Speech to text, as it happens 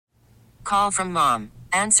Call from mom.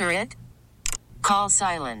 Answer it. Call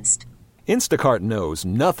silenced. Instacart knows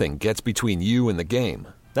nothing gets between you and the game.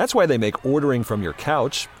 That's why they make ordering from your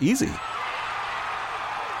couch easy.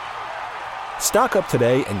 Stock up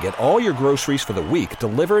today and get all your groceries for the week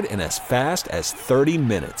delivered in as fast as 30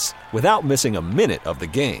 minutes without missing a minute of the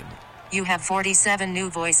game. You have 47 new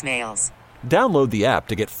voicemails. Download the app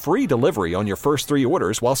to get free delivery on your first 3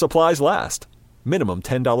 orders while supplies last. Minimum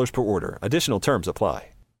 $10 per order. Additional terms apply.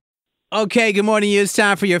 Okay, good morning. It's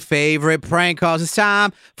time for your favorite prank calls. It's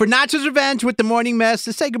time for Nachoo's Revenge with the Morning Mess.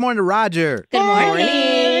 Let's say good morning to Rodger. Good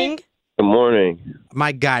morning. Good morning.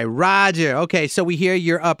 My guy, Rodger. Okay, so we hear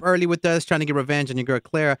you're up early with us trying to get revenge on your girl,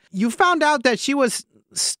 Clara. You found out that she was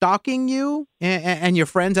stalking you and your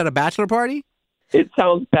friends at a bachelor party? It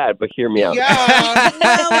sounds bad, but hear me out.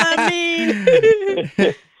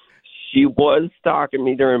 She was stalking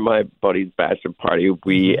me during my buddy's bachelor party.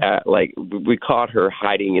 We caught her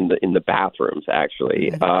hiding in the bathrooms.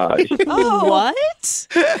 Actually, What?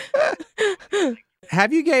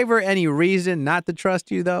 Have you gave her any reason not to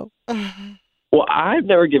trust you, though? well, I've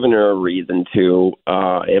never given her a reason to,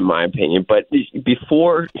 in my opinion. But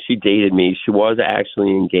before she dated me, she was actually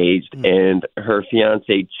engaged, and her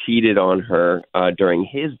fiance cheated on her during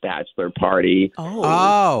his bachelor party.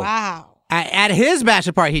 Oh, Wow. At his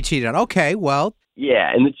bachelor party, he cheated on. Okay, well.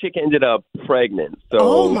 Yeah, and the chick ended up pregnant. So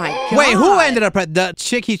Oh, my God. Wait, who ended up? The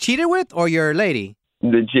chick he cheated with or your lady?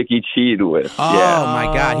 the chick he cheated with. Oh, Yeah. my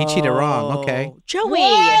God. He cheated wrong. Okay. Joey,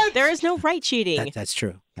 there is no right cheating. That's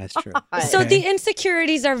true. That's true. So Okay. the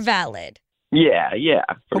insecurities are valid. Yeah,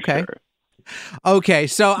 for Okay. sure. Okay,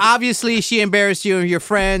 so obviously she embarrassed you and your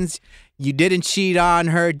friends. You didn't cheat on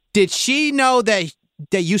her. Did she know that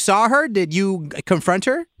you saw her? Did you confront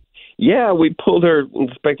her? Yeah, we pulled her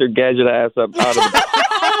Inspector Gadget ass up out of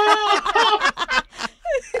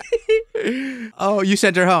Oh, you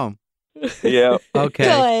sent her home. Yeah. Okay.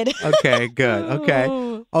 Good. Okay, good.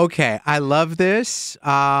 Okay. Okay, I love this.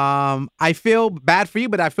 I feel bad for you,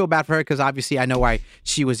 but I feel bad for her because obviously I know why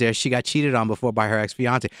she was there. She got cheated on before by her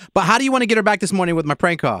ex-fiance. But how do you want to get her back this morning with my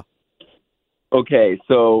prank call? Okay,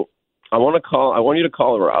 so I want you to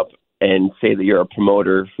call her up and say that you're a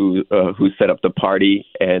promoter who set up the party,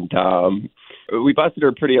 and we busted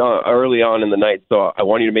her pretty early on in the night. So I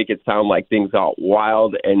want you to make it sound like things got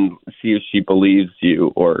wild and see if she believes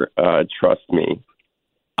you or trusts me.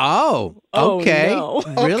 Oh, okay. Oh,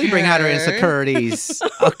 no. Really bring out her insecurities.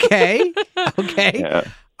 Okay. Okay. Yeah.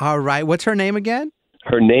 All right. What's her name again?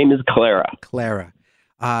 Her name is Clara. Clara.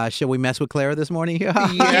 Shall we mess with Clara this morning?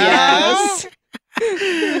 Yes.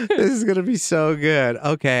 This is going to be so good.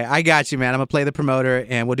 Okay. I got you, man. I'm going to play the promoter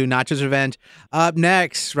and we'll do Nachoo's Revenge up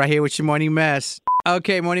next, right here with your Morning Mess.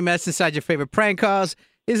 Okay, Morning Mess inside your favorite prank calls.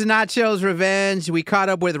 Is Nachoo's Revenge. We caught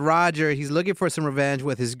up with Rodger. He's looking for some revenge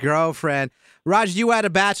with his girlfriend. Rodger, you were at a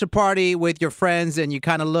bachelor party with your friends and you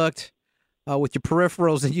kind of looked with your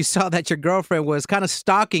peripherals and you saw that your girlfriend was kind of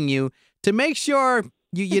stalking you to make sure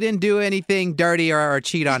you didn't do anything dirty or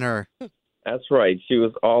cheat on her. That's right. She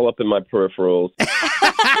was all up in my peripherals.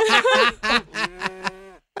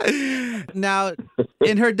 Now,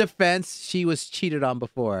 in her defense, she was cheated on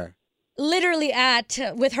before. Literally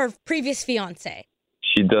with her previous fiance.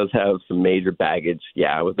 She does have some major baggage,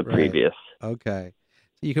 with the Right. previous. Okay.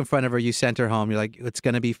 So you confronted her, you sent her home. You're like, it's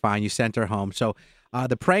going to be fine. You sent her home. So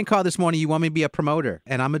the prank call this morning, you want me to be a promoter.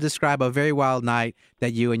 And I'm going to describe a very wild night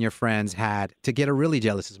that you and your friends had to get her really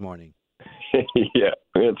jealous this morning. Yeah,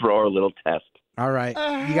 I'm going to throw her a little test. All right.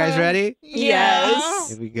 You guys ready? Yes.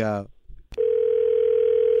 Here we go.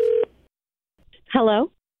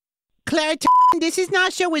 Hello? Clara, this is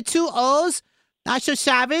Nachoo with 2 O's. Nachoo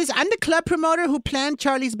Chavez. I'm the club promoter who planned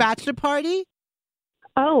Charlie's bachelor party.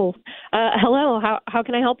 Oh, hello. How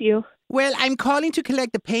can I help you? Well, I'm calling to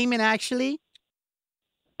collect the payment, actually.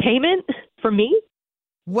 Payment? For me?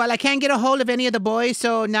 Well, I can't get a hold of any of the boys,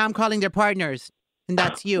 so now I'm calling their partners. And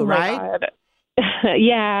that's you, Oh, my right? God.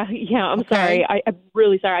 Yeah, I'm Okay. sorry. I'm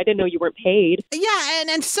really sorry. I didn't know you weren't paid. Yeah,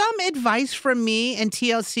 and some advice from me and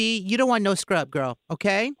TLC. You don't want no scrub, girl,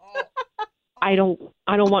 okay? I don't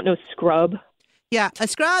want no scrub. Yeah, a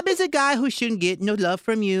scrub is a guy who shouldn't get no love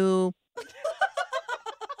from you.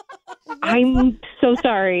 I'm so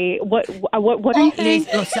sorry. What are you saying?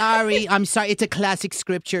 Oh, sorry. I'm sorry. It's a classic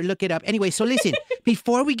scripture. Look it up. Anyway, so listen,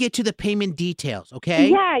 before we get to the payment details, okay?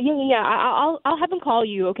 Yeah. I'll have him call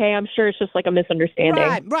you, okay? I'm sure it's just like a misunderstanding.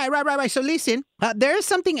 Right. So listen, there is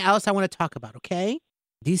something else I want to talk about, okay?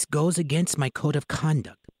 This goes against my code of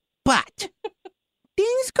conduct. But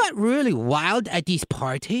things got really wild at this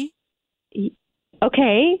party.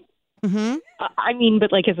 Okay. Mm-hmm. I mean,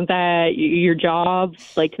 but like, isn't that your job?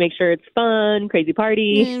 Like, to make sure it's fun, crazy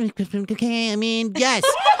party? Okay, I mean, yes.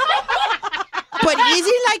 But is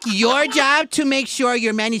it like your job to make sure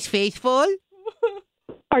your man is faithful?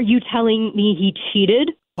 Are you telling me he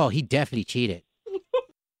cheated? Oh, he definitely cheated.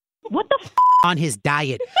 What the On his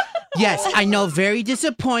diet. Yes, I know, very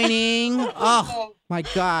disappointing. Oh, my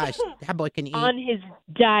gosh. That boy can eat. On his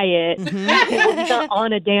diet. Mhm. Well, he's not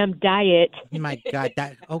on a damn diet. My God,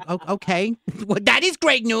 okay. Well, that is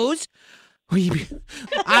great news.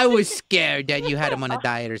 I was scared that you had him on a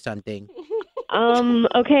diet or something.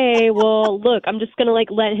 Okay, well, look, I'm just gonna,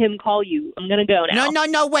 let him call you. I'm gonna go now.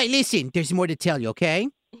 No, wait, listen. There's more to tell you, okay?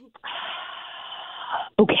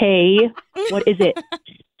 Okay, what is it?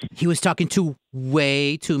 He was talking to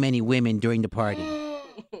way too many women during the party.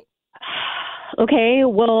 Okay,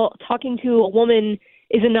 well, talking to a woman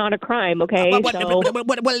is not a crime, okay?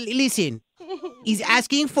 Well, listen. Is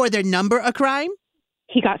asking for their number a crime?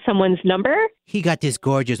 He got someone's number? He got this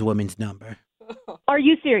gorgeous woman's number. Are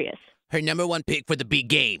you serious? Her number one pick for the big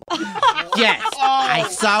game. Yes, I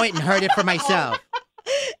saw it and heard it for myself.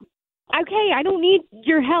 Okay, I don't need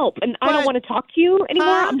your help, and I don't want to talk to you anymore.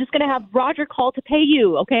 I'm just going to have Rodger call to pay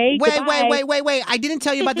you, okay? Wait. I didn't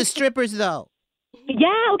tell you about the strippers, though. Yeah,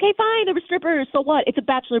 okay, fine. There were strippers. So what? It's a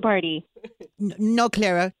bachelor party. No,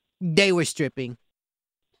 Clara. They were stripping.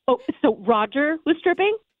 Oh, so Rodger was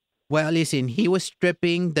stripping? Well, listen, he was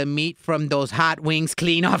stripping the meat from those hot wings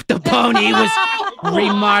clean off the bone. It was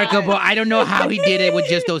remarkable. I don't know how he did it with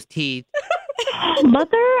just those teeth.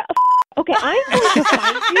 Mother of... Okay, I'm going to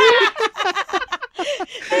find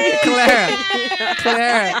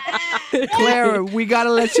you. Clara, we got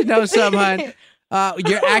to let you know something, hon.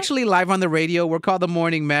 You're actually live on the radio. We're called The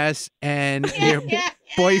Morning Mess, and your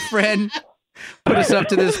boyfriend put us up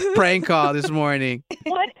to this prank call this morning.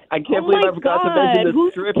 What? I can't believe I forgot to mention the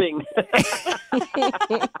stripping.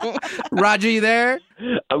 Rodger, you there?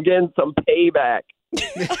 I'm getting some payback.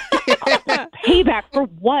 Payback for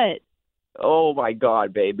what? Oh, my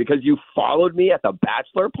God, babe. Because you followed me at the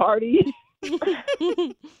bachelor party?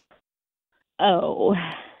 Oh.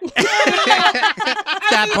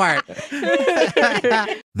 That part.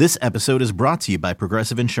 This episode is brought to you by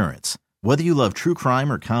Progressive Insurance. Whether you love true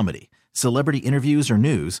crime or comedy, celebrity interviews or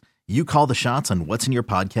news, you call the shots on what's in your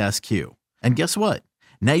podcast queue. And guess what?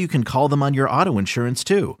 Now you can call them on your auto insurance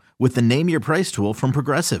too with the Name Your Price tool from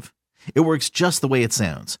Progressive. It works just the way it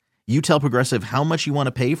sounds. You tell Progressive how much you want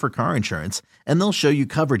to pay for car insurance, and they'll show you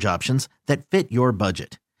coverage options that fit your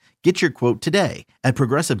budget. Get your quote today at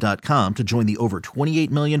Progressive.com to join the over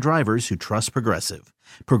 28 million drivers who trust Progressive.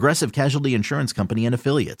 Progressive Casualty Insurance Company and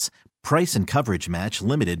Affiliates. Price and coverage match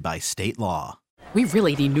limited by state law. We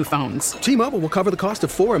really need new phones. T-Mobile will cover the cost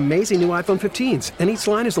of 4 amazing new iPhone 15s, and each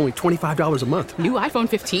line is only $25 a month. New iPhone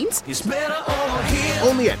 15s? It's better over here.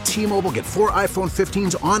 Only at T-Mobile, get 4 iPhone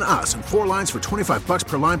 15s on us and 4 lines for $25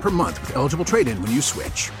 per line per month with eligible trade-in when you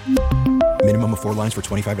switch. Minimum of 4 lines for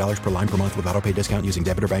 $25 per line per month with autopay discount using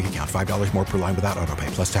debit or bank account. $5 more per line without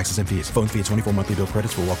autopay, plus taxes and fees. Phone fee at 24 monthly bill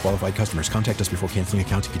credits for well-qualified customers. Contact us before canceling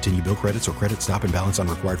account to continue bill credits or credit stop and balance on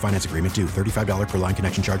required finance agreement due. $35 per line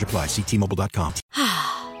connection charge applies. See T-Mobile.com.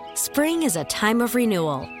 Spring is a time of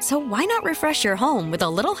renewal, so why not refresh your home with a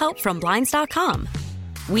little help from Blinds.com?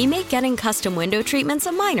 We make getting custom window treatments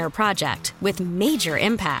a minor project with major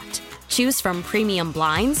impact. Choose from premium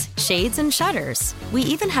blinds, shades, and shutters. We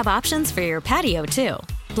even have options for your patio, too.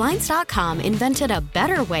 Blinds.com invented a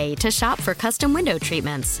better way to shop for custom window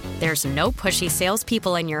treatments. There's no pushy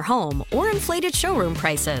salespeople in your home or inflated showroom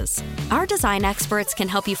prices. Our design experts can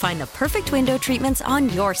help you find the perfect window treatments on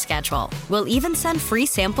your schedule. We'll even send free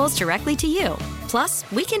samples directly to you. Plus,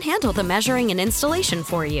 we can handle the measuring and installation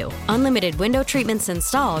for you. Unlimited window treatments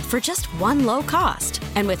installed for just one low cost.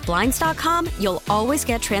 And with Blinds.com, you'll always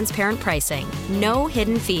get transparent pricing. No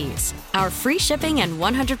hidden fees. Our free shipping and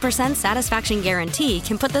 100% satisfaction guarantee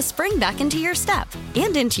can put the spring back into your step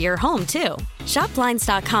and into your home, too. Shop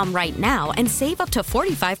Blinds.com right now and save up to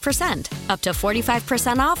 45%. Up to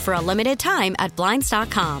 45% off for a limited time at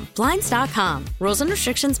Blinds.com. Blinds.com. Rules and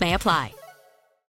restrictions may apply.